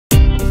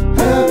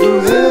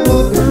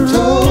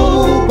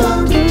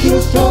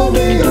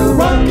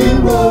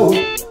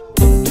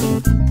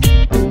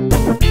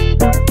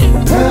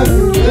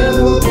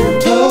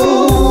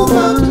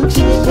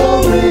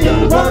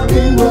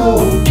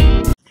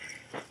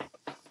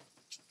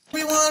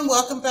everyone.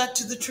 Welcome back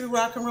to the True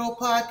Rock and Roll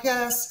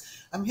Podcast.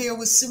 I'm here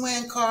with Sue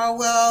Ann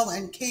Carwell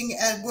and King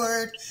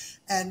Edward,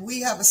 and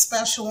we have a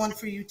special one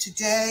for you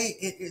today.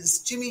 It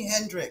is Jimi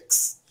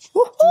Hendrix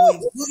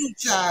doing Voodoo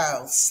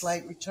Child,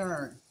 Slight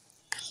Return.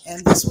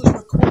 And this was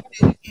recorded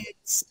in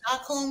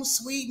Stockholm,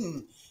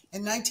 Sweden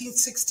in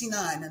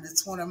 1969, and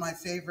it's one of my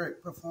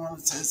favorite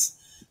performances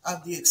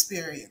of the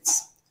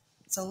experience.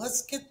 So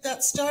let's get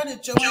that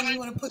started. Joanne, you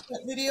want to put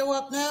that video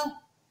up now?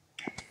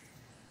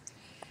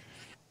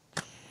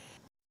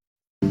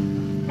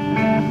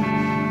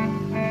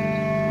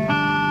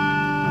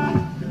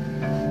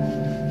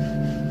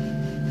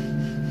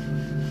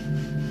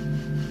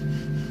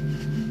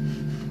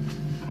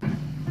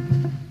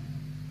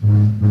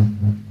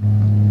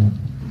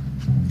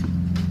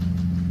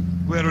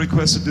 We had a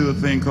request to do a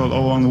thing called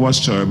All Along the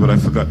Watchtower, but I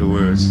forgot the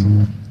words.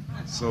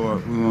 So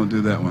we won't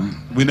do that one.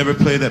 We never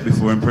played that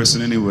before in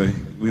person anyway.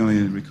 We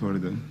only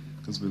recorded it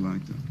because we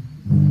liked it.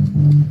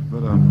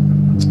 But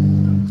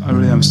I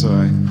really am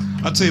sorry.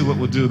 I'll tell you what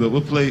we'll do, though.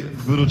 We'll play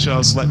Voodoo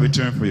Child Slight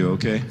Return for you,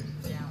 okay?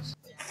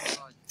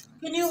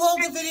 Can you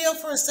hold the video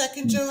for a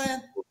second,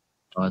 Joanne?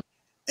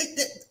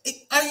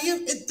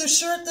 The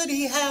shirt that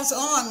he has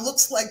on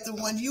looks like the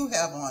one you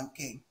have on,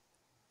 King.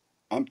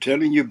 I'm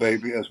telling you,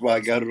 baby, that's why I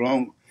got it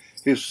on.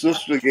 His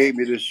sister gave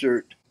me this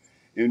shirt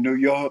in New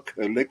York,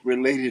 Liquid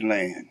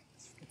Ladyland.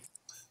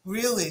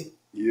 Really?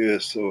 Yeah,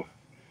 so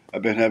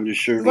I've been having this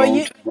shirt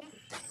long time.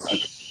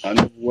 I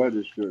never wear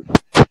this shirt.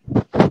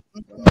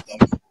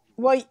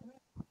 Well,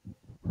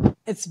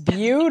 it's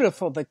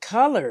beautiful, the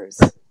colors.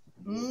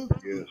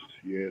 Yes,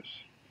 yes.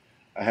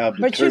 I have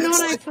the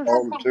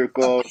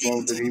turquoise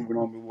one that he went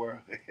on to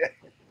wear.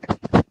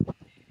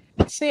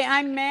 See,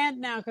 I'm mad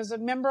now because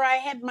remember I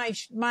had my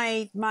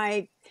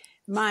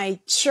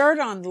shirt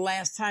on the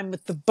last time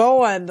with the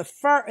boa and the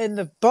fur and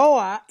the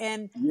boa,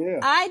 and Yeah.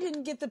 I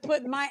didn't get to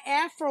put my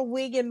afro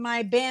wig and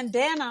my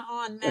bandana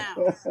on now.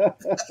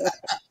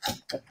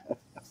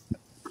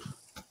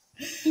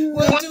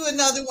 We'll do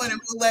another one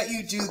and we'll let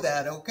you do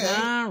that, okay?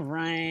 All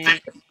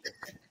right.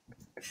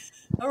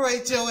 All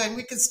right, Joanne,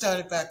 we can start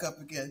it back up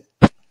again.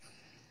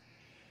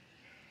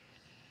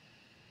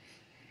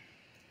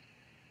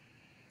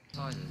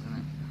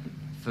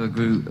 For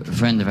a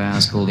friend of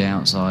ours called The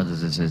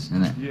Outsiders, it is,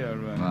 isn't it? Yeah,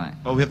 right. Right.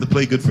 Oh, we have to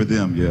play good for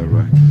them. Yeah,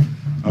 right.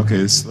 Okay,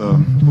 it's,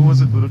 who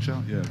was it, Voodoo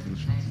Child? Yeah, Voodoo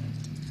Child.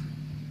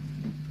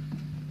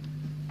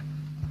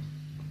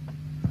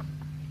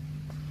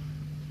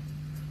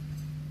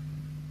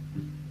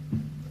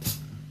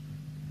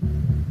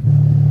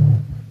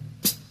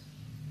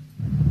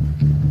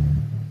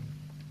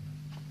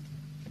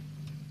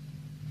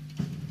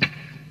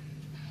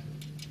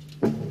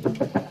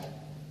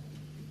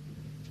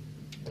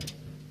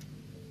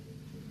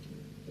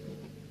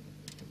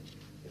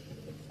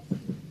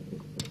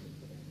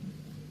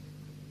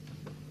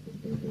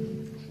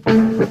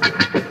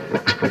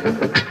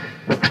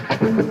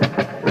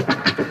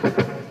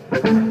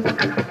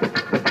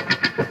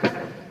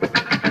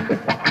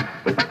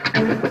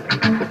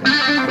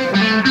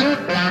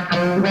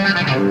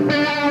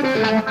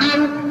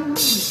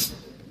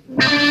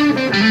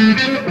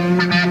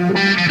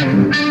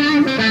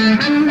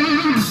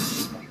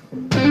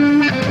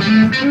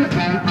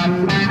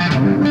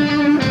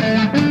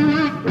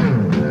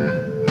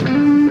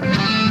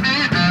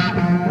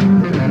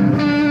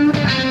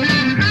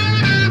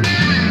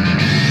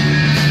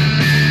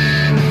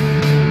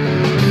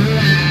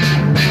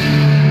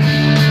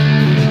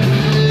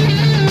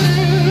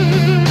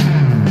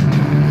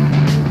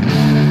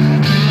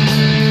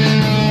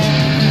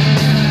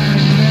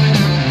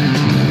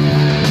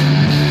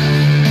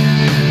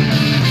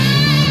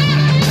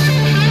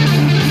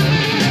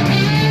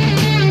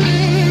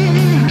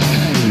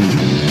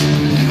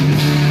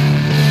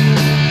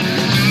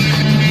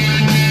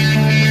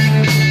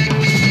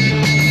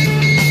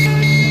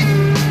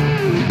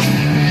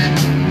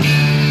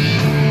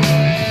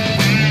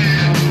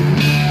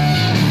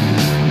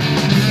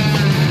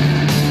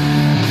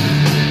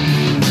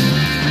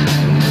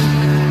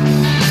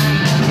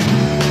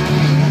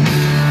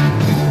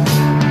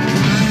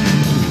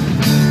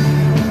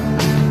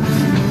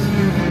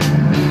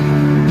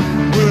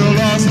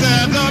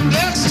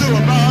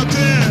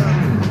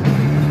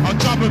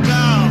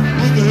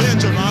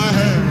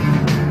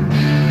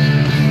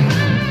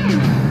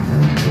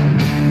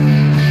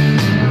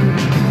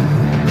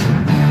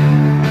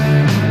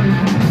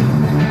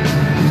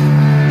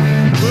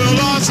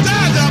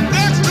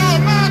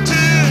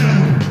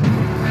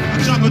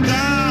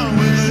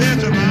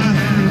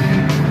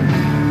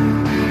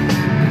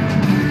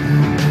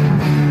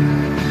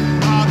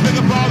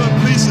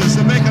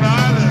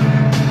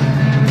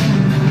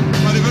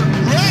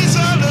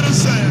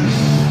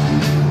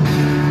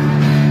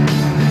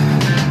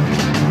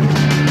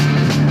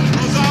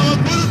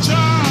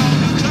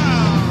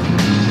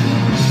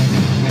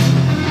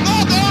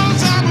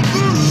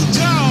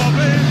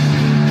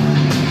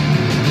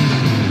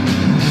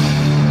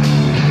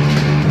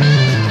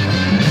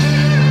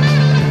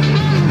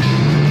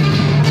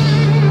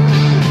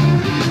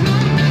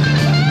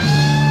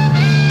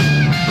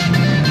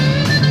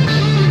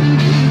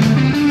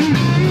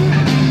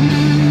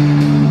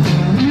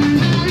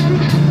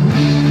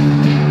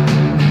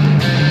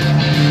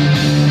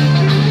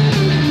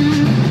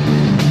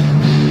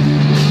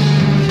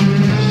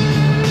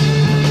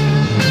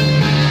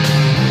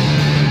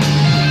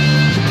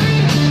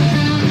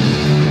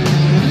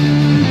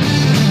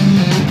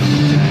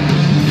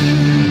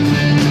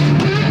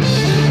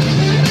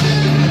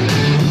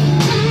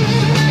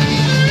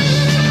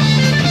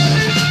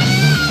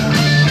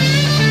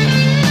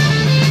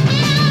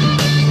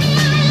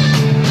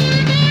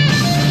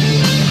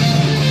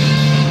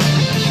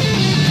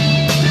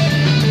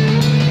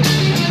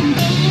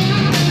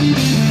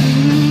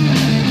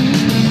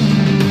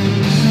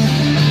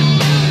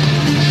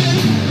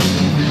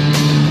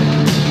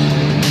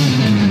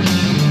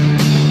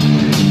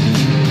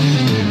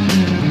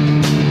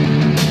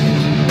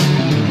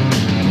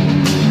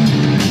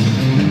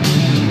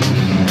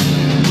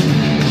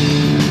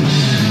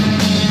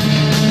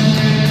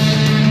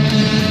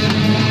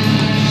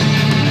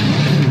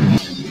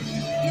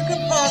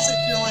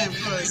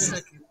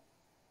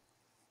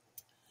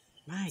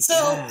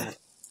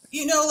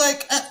 So,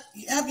 like,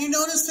 have you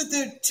noticed that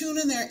they're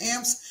tuning their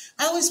amps?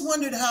 I always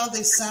wondered how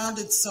they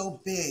sounded so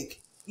big,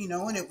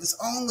 and it was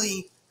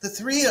only the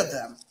three of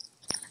them.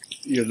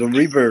 Yeah, the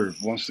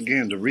reverb. Once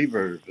again, the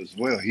reverb as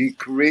well. He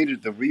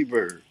created the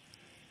reverb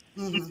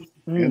Mm-hmm.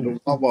 and the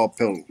wah-wah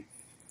pedal.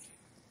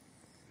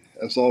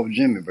 That's all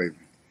Jimmy, baby.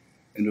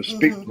 And the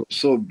speakers Mm-hmm. were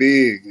so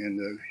big,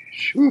 and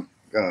whew,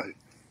 God,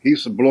 he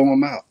used to blow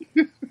them out.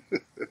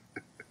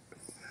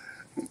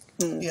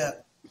 Yeah.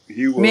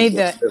 He was, Made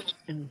the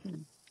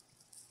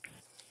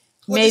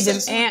What'd you made say, them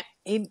Slim?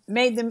 he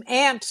made them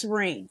amps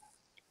ring.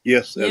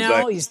 yes,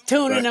 exactly. He's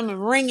tuning Right. them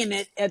and ringing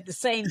it at the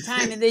same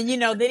time. And then,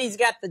 then he's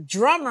got the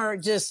drummer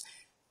just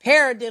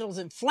paradiddles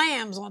and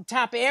flams on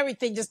top of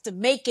everything just to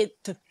make it,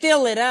 to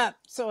fill it up.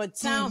 So it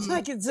sounds Mm-hmm.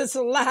 like it's just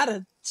a lot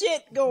of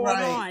shit going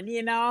Right.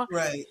 on,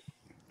 Right.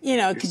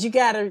 cause you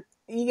gotta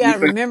You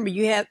think, remember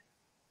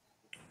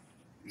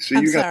see,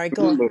 I'm you got sorry, to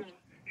go on. remember,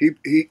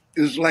 he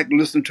is like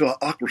listening to an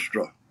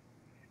orchestra.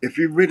 If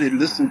you really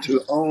listen to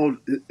all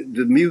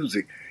the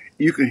music,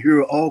 you can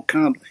hear all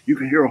kind. You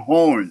can hear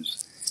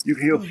horns, you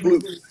can hear Mm-hmm.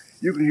 flutes,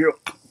 you can hear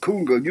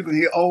conga, you can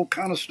hear all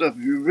kind of stuff.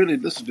 If you really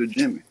listen to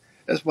Jimmy,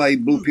 that's why he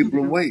blew people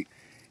Mm-hmm. away.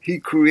 He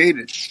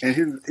created,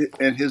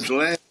 and his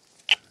last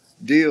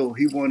deal,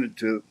 he wanted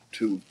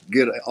to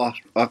get an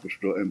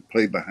orchestra and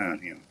play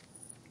behind him.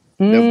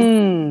 That was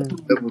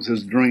Mm. that was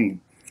his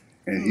dream,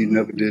 and he Mm-hmm.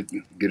 never did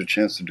get a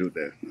chance to do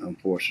that,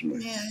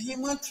 unfortunately. Yeah, he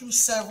went through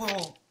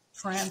several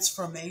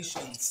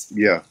transformations,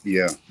 Yeah,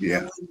 yeah,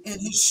 yeah. in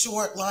his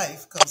short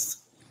life,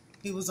 because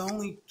he was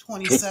only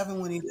 27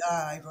 when he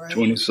died, right?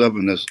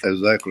 27. That's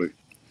exactly.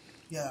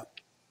 Yeah,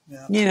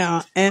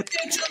 yeah. And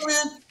Okay,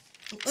 Joanne,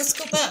 let's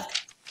go back.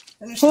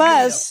 Finish the video.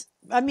 plus,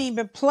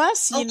 but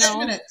plus, Oh, wait a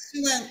minute.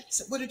 Sue-Ann,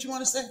 what did you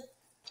want to say?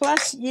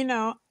 plus,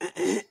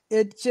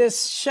 it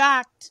just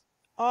shocked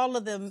all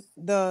of them,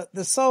 the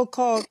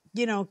so-called,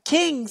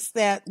 kings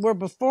that were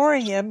before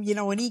him,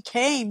 when he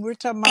came. We're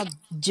talking about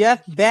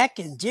Jeff Beck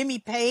and Jimmy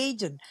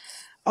Page and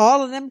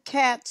all of them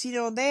cats,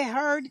 they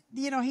heard,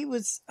 he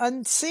was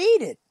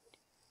unseated.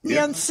 He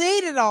Yeah.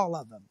 unseated all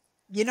of them.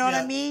 You know what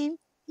I Yeah, mean?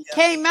 He yeah.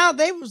 came out,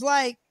 they was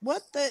like,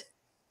 what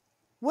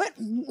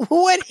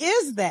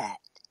is that?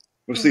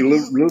 Well, see,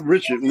 Mm-hmm. Little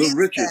Is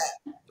Richard,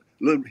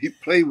 that? he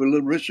played with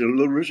Little Richard.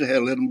 Little Richard had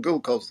to let him go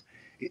because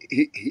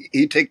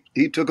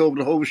he took over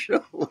the whole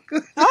show.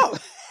 Oh,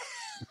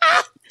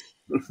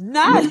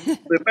 not, Little Richard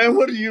said, "Man,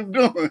 what are you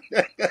doing?"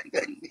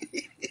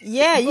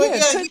 yeah, But yeah,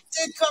 took, he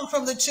did come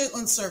from the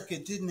Chitlin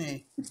circuit, didn't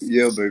he?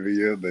 Yeah, baby.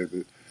 Yeah,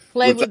 baby.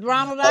 played With the with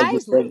Ronald Isaac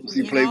Isley, brothers,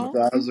 he played with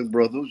the Isaac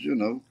brothers.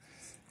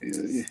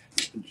 Yeah.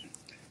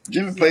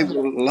 Jimmy played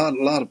Yeah, with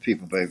a lot of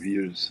people, baby.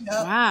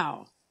 yeah,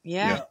 Wow.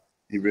 Yeah, Yeah. yeah.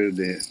 he really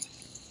did.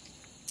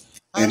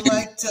 I And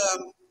liked,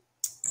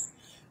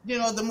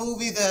 the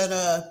movie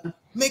that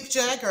Mick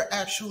Jagger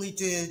actually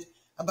did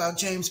about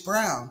James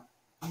Brown,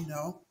 you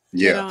know.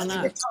 Good yeah, on And they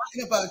were us.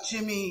 talking about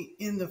Jimmy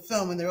in the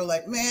film, and they were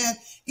like, man,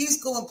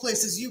 he's going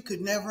places you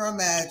could never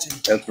imagine.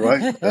 that's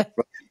right. That's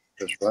right.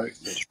 That's right.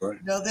 That's right.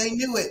 They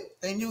knew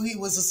it. They knew he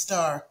was a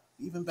star,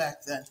 even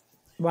back then.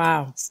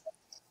 Wow.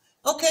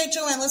 Okay,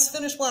 Joanne, let's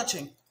finish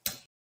watching.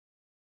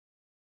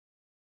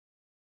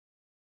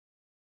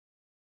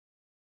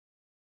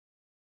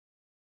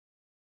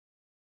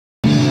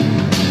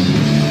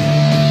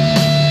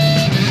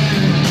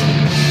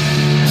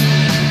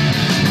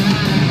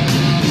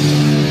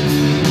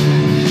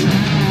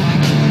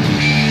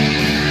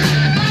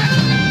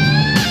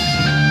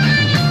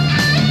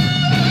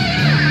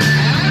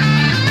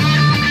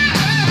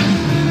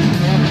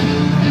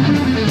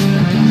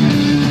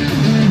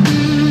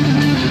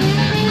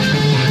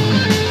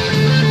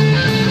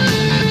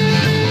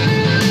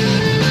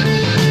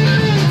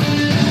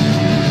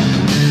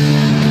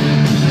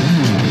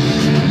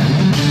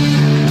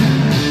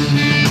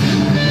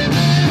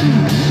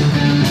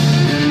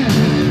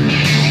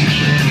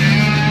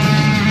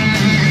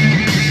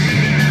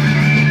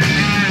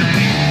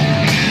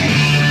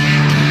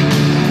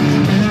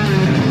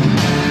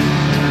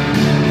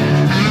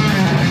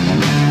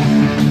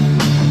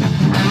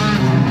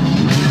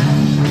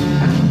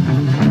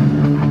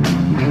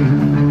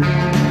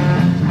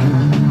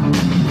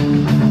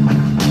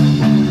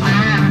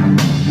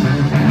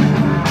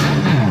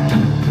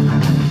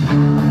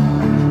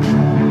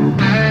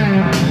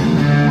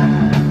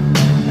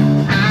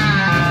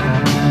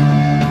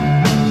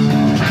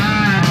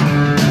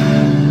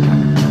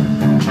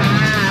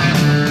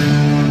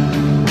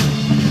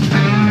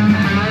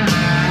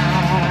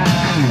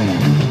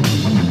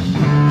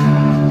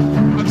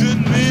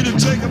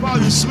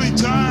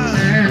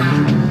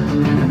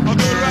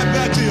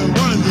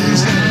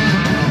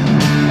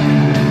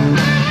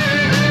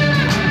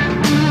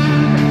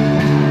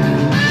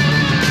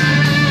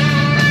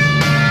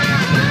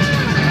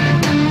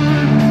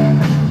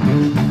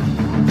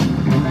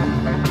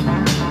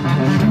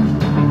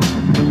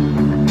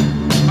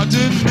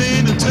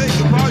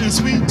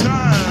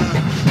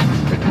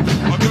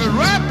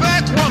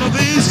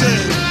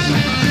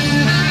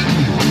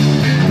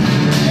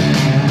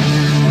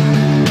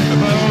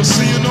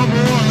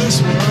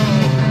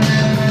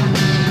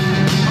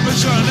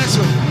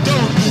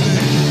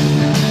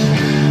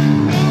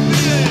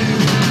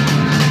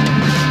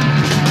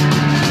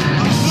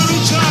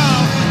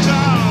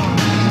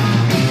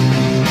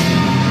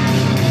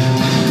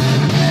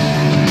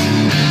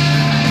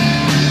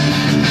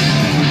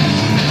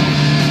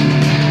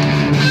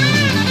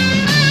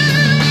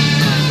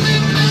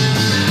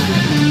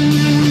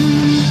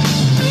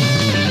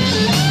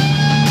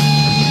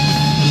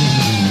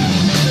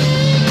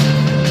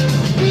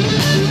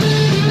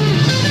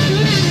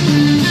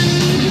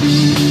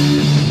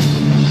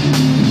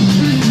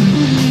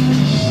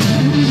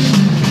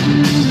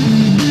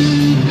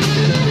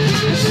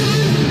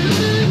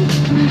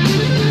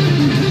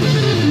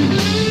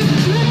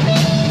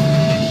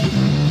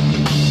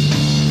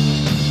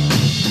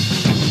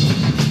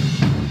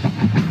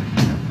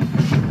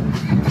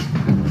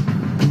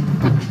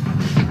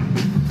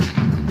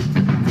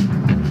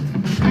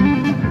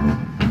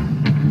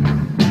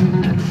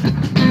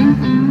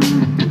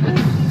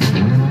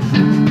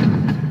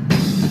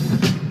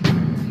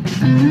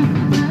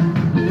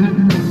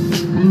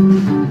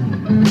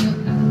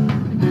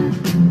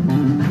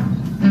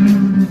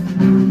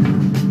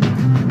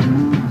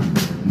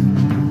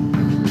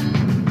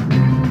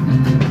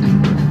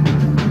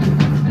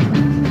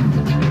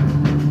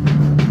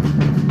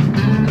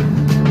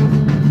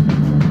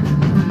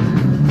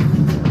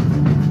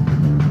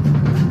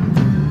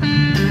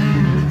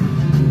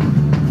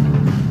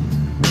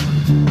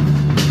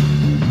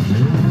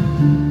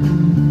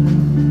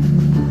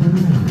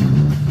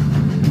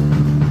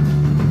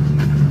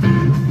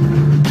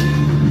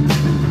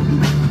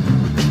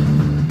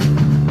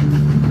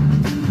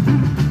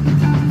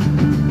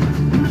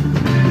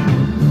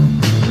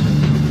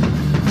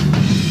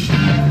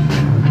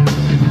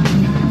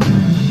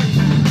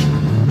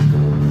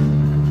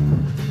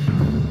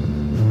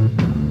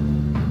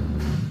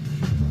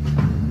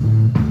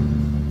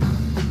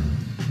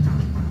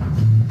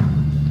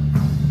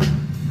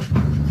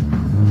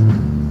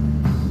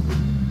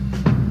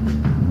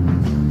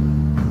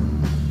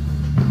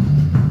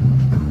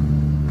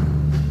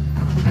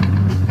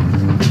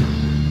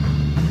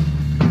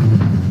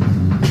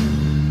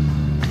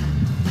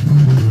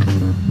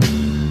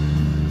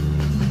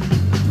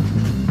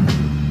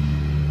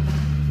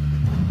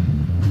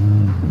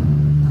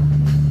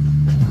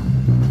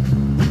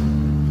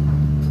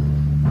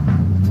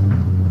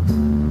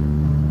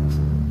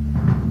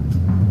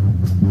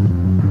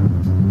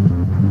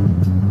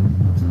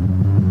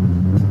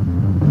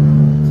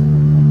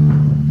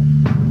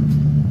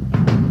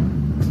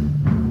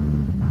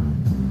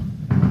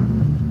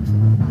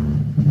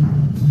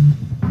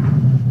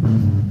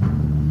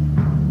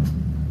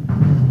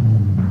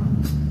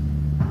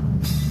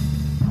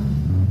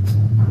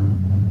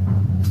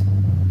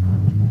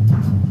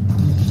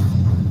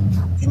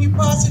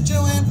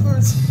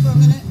 for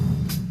a minute?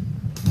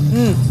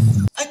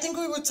 Mm. I think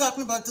we were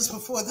talking about this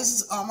before. This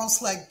is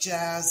almost like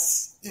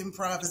jazz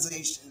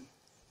improvisation.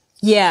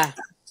 Yeah.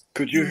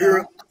 Could You you hear?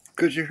 know?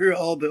 Could you hear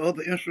all the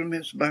other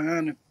instruments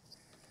behind him?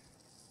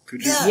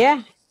 Could you?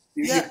 Yeah,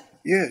 Yeah.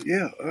 Yeah,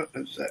 yeah. yeah.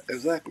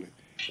 Exactly.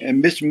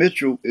 And Miss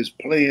Mitchell is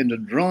playing the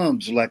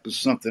drums like it's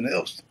something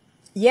else.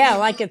 Yeah, Mhm.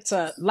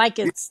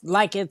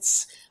 like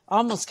it's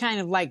almost kind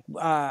of like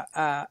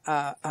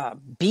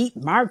beat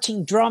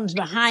marching drums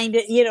behind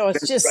it. You know,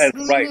 it's just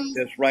That's right. Mhm.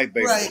 That's right,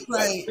 baby. Right, That's right.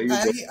 right. There you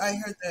go. I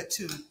heard that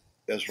too.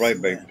 That's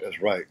right, baby. Yeah.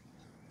 That's right.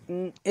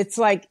 it's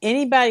like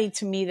anybody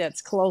to me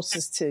that's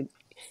closest to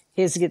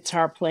his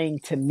guitar playing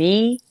to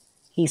me,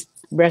 he's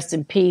rest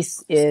in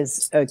peace,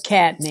 is a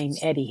cat named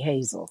Eddie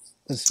Hazel.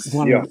 Was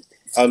one Yeah, of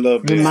I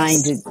love Eddie.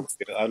 reminded Yes.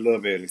 Yeah, I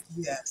love Eddie.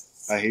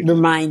 Yes. I hate to.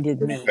 reminded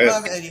We me.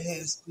 love Eddie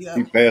Hayes. He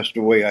Yep. passed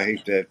away. I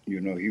hate that.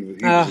 You know,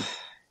 Uh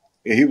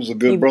he was a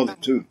good he brother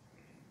too.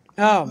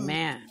 oh Hmm.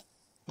 man.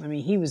 I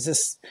mean, he was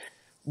just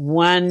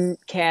one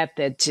cat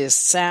that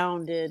just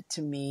sounded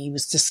to me. He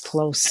was just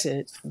close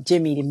to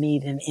Jimmy to me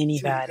than Jimmy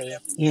could anybody,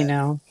 ever you get.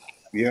 know.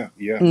 Yeah,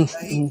 yeah. Mm,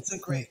 Yeah, mm. he's a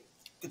great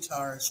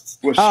guitarist.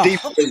 Well, Oh,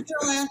 Okay,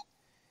 Joanne,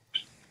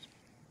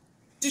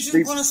 did you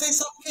Steve, want to say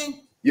something,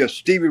 King? yeah,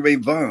 Stevie Ray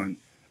Vaughan.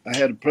 I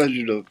had the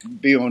pleasure to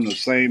be on the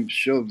same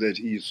show that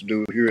he used to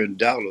do here in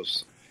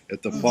Dallas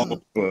at the Mm-hmm.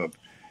 Fall Club,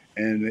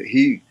 and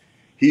he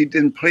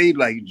didn't play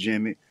like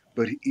Jimmy,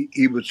 but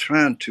he was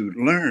trying to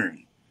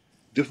learn.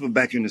 This was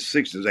back in the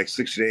 '60s, like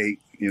 '68,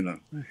 you know,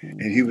 mhm.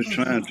 and he was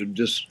Mm-hmm. trying to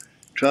just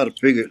try to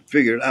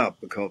figure it out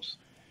because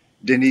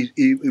then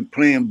he was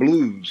playing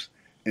blues,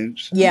 and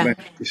Yeah, man,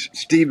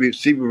 Stevie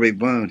Ray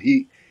Vaughan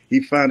he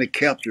finally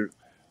captured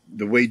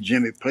the way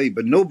Jimmy played,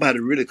 but nobody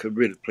really could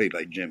really play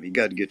like Jimmy. You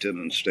got to get to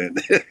understand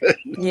that.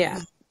 yeah.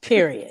 Mm-hmm.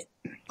 Period.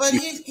 But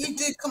he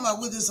did come up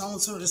with his own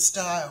sort of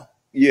style.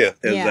 Yeah,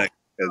 Yeah.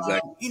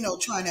 exactly.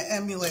 Trying to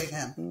emulate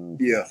him. Mhm.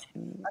 Yeah,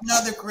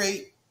 Another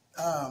great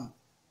Guitar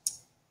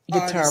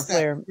artist that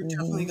player. we're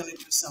definitely going to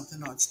do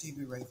something on,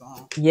 Stevie Ray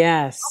Vaughan.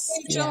 Yes.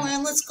 Okay, Yeah.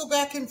 Joanne, let's go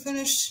back and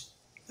finish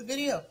the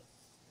video.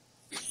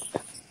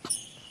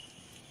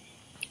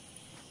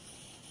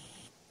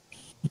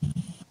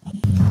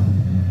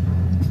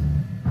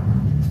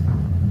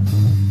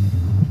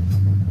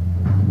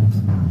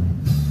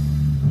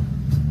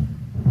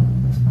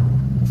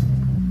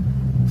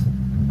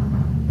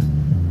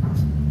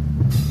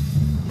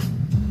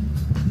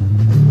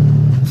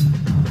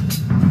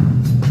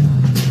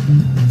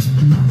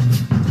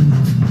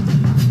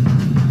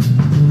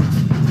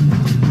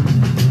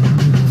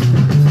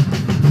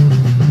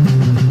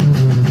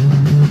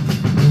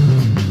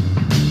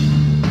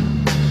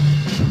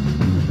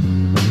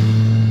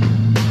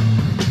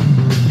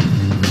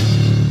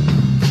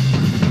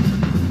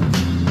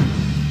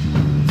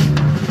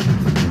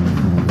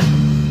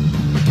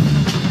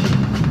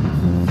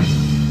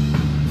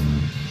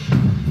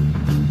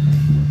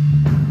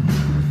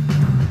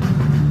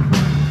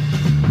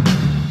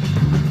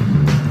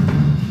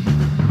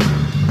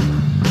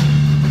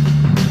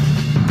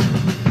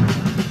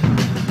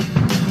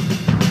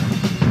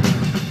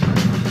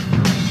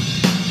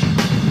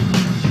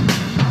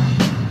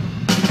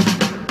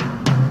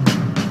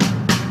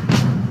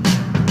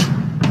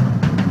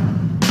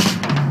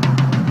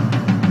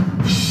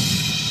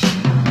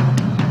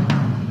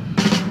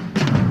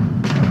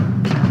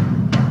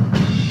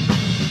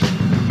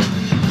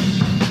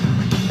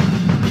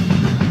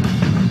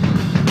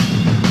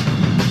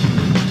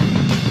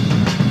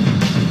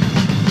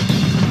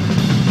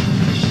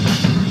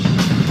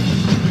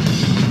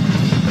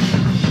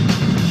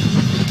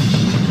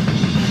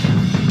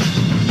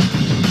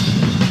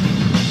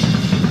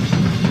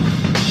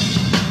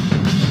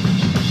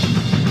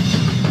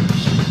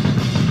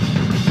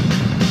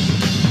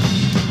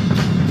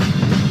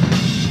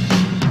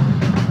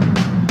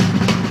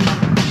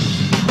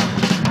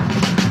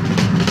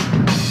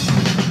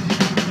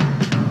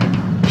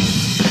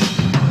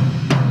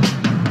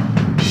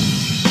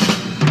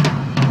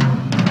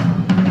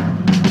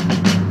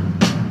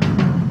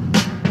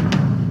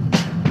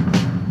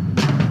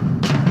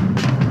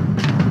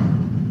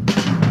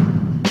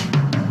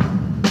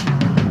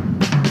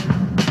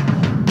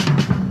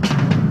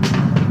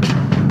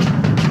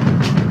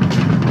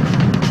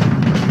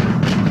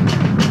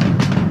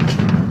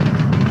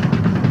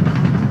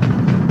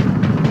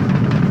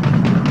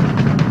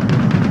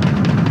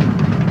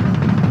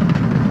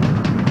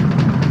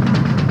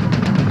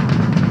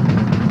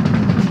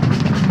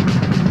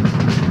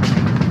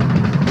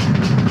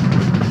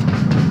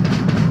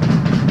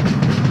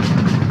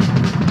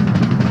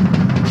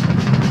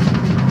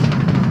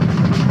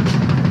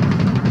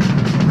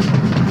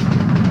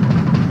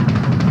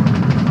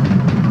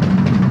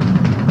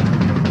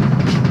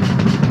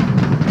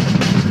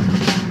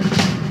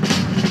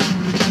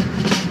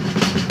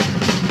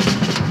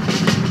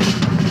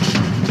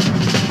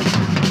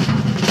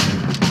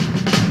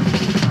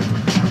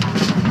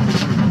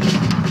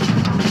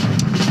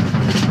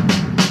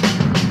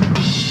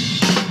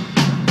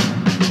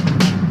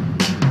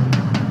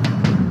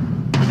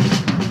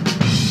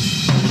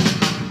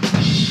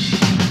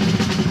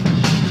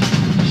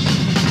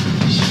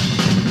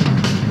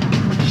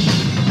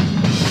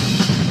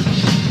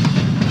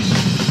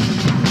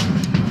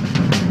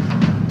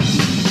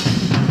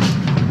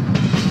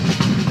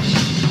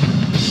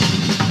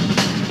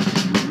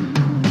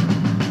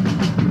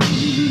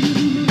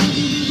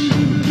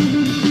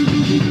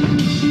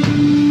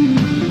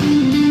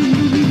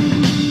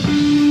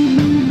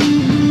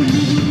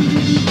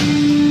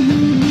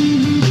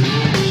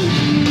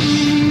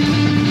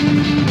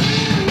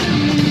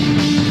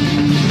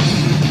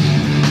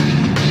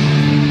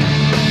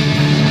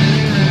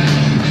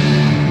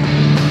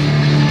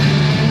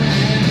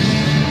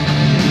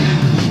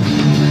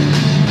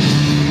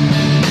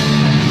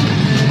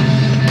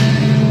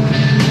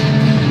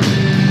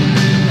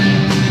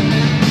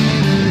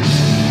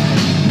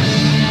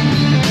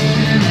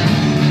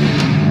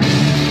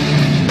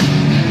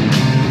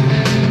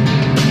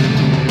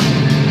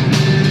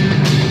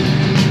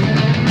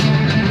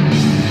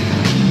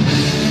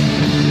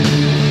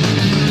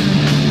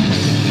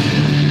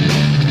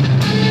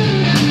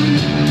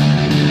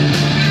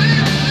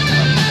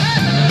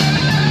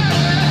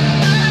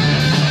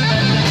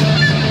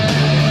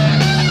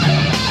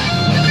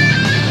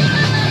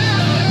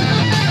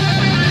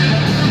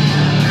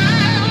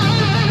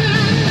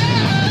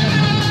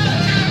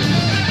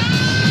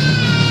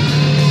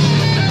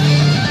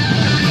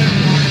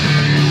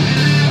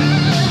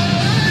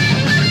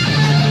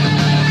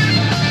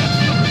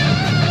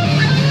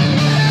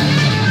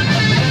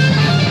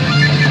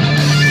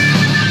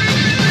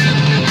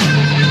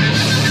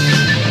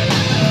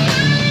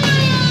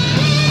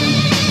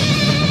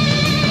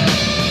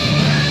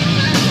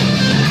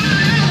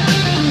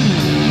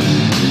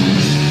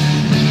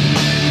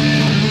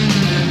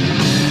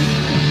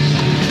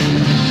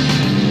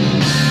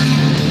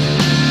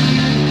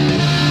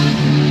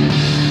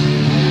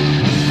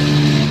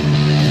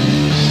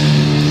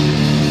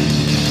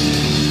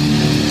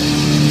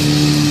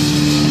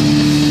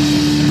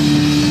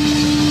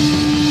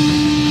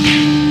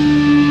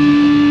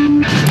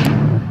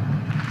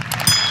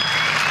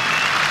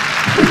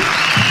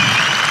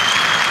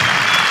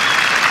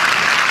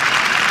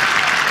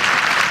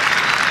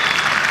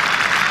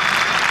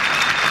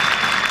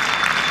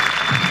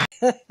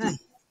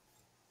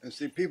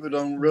 See, people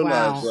don't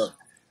realize Wow.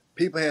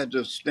 people had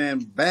to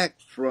stand back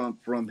from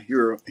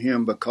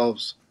him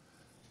because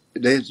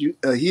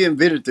he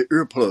invented the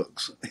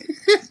earplugs.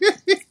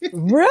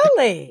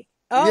 Really?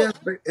 Yes,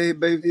 Oh, hey,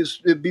 baby,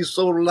 it'd be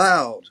so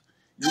loud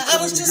you I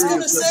couldn't was even just hear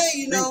going to yourself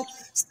say,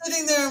 speak.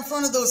 sitting there in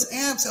front of those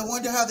amps, I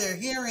wonder how their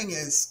hearing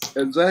is.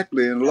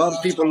 Exactly, and a lot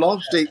of people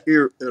lost their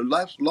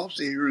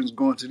hearings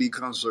going to these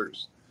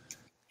concerts,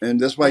 and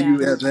that's why yeah. you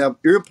had to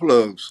have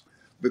earplugs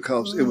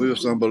because it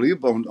was Mm,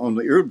 unbelievable on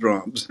the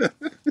eardrums.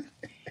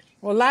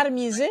 Well, a lot of I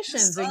guess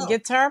musicians and so.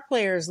 guitar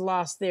players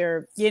lost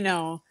their,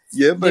 Yeah,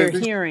 their baby.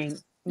 hearing.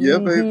 Yeah,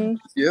 baby. Hmm.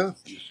 Yeah,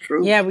 it's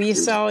true. Yeah, we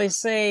used to always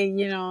say,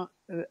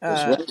 That's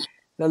uh, right.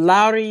 the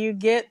louder you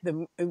get,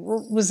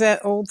 what was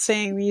that old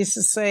saying we used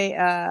to say?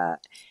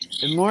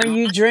 The more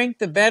you drink,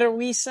 the better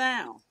we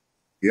sound.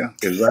 Yeah,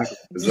 exactly.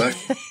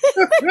 Exactly.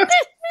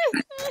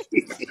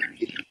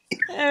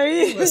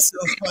 It was so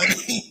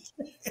funny.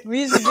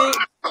 We used to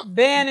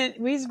be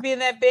we used to be in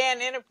that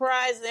band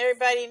Enterprise, and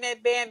everybody in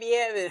that band be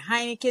having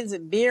Heinekens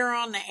and beer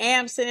on the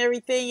amps and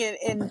everything,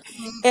 and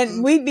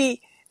Mhm. we'd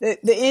be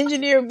the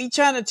engineer would be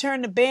trying to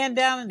turn the band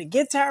down, and the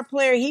guitar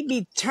player he'd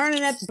be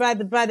turning up by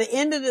the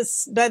end of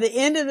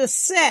the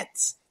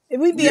sets,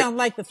 and we'd be Yeah, on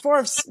like the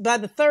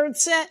third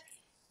set.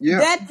 yeah,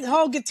 That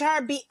whole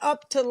guitar be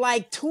up to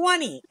like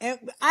 20, and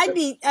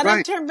I'd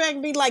right. turn back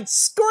and be like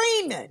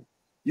screaming.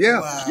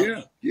 Yeah, Wow.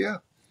 yeah, yeah,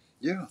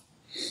 yeah.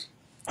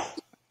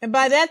 And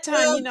by that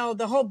time, Well,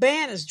 the whole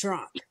band is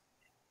drunk.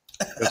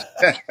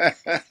 That's-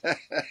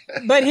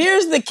 But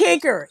here's the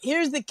kicker.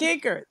 Here's the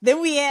kicker. Then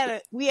we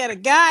had a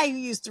guy who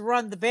used to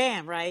run the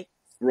band, right?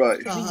 right.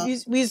 uh-huh.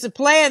 We used to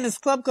play in this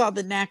club called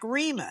the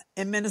Nakarima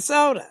in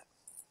Minnesota.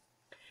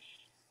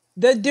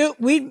 The dude,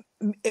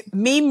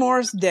 me,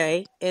 Morris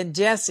Day, and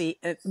Jesse,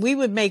 we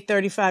would make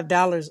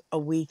 $35 a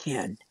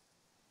weekend.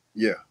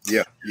 Yeah,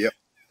 yeah, yeah.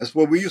 That's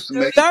what we used to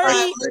make back in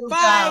 35 the day. little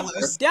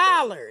 $35.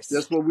 dollars.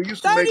 That's what we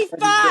used to make back in the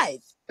day. 35.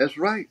 That's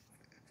right.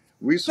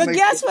 We used to But make.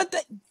 guess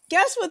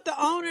what the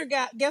owner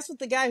got? Guess what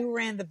the guy who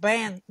ran the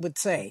band would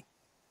say?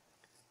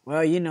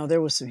 Well,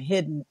 there was some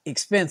hidden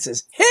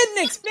expenses.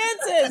 Hidden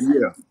expenses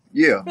Yeah,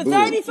 yeah. for Bull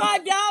 $35?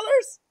 How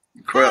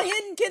crap.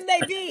 hidden can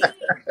they be?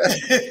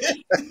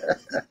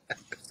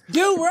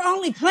 Dude, we're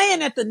only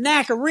playing at the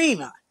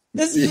Nakarima.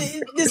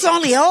 This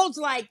only holds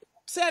like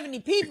 70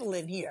 people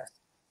in here.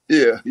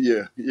 Yeah,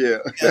 yeah, yeah.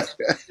 Yeah,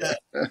 yeah.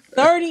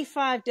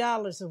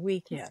 $35 a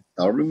weekend.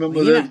 I remember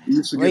Well, that. We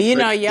used to get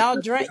paid.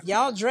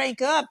 y'all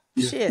drank up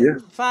Yeah, shit yeah.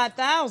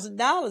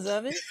 $5,000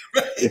 of it.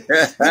 Right. You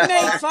Yeah. made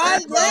I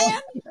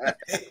know.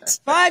 $5,000,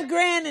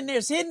 $5,000, and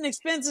there's hidden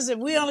expenses,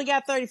 and we only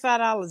got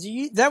 $35.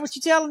 Is that what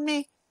you're telling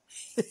me?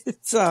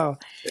 So,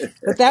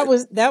 but that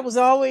was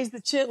always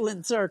the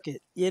chitlin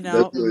circuit,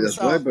 That's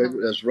So, right, baby.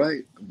 That's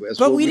right. That's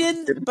but what we we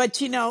didn't. did. But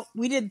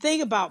we didn't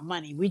think about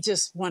money. We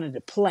just wanted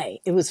to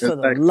play. It was for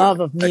the Exactly. love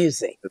of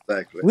music.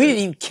 Exactly. We didn't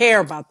even care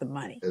about the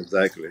money,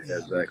 Exactly. Yeah,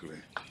 Exactly.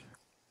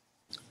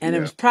 and it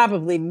Yeah. was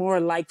probably more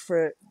like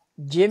for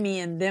Jimmy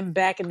and them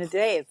back in the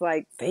day. It's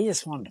like they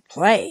just wanted to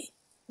play.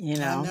 I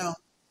know.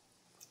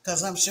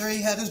 Because I'm sure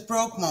he had his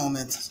broke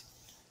moments,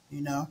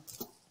 you know.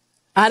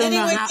 I don't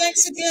know Anyway, how.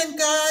 thanks again,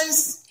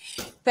 guys,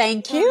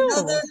 Thank for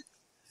another you.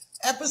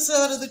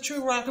 episode of the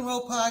True Rock and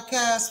Roll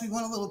Podcast. We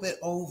went a little bit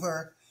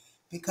over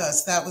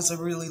because that was a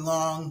really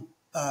long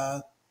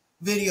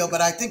video,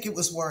 but I think it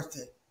was worth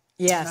it.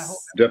 And I hope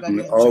Yes. everybody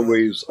Definitely.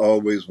 enjoyed it.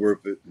 Always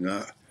worth it.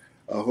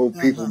 I hope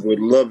people Uh-huh. would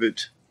love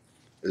it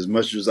as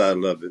much as I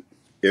love it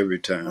every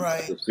time.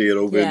 Right. To see it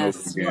over and over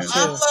Yes. Me again.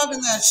 I'm too.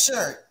 loving that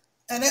shirt.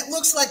 And it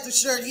looks like the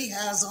shirt he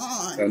has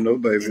I on know,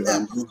 baby. in I that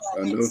know. I know.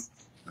 performance.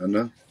 I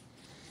know.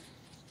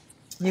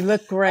 You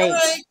look All great.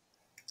 right.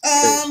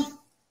 Hey,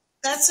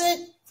 That's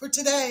it for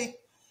today.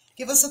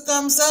 Give us a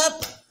thumbs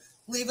up.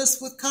 Leave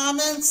us with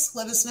comments.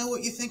 Let us know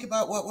what you think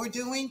about what we're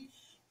doing.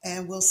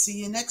 And we'll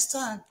see you next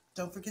time.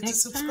 Don't forget to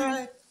Next time.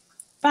 subscribe.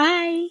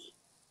 Bye.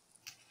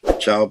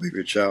 ciao,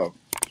 baby. Ciao.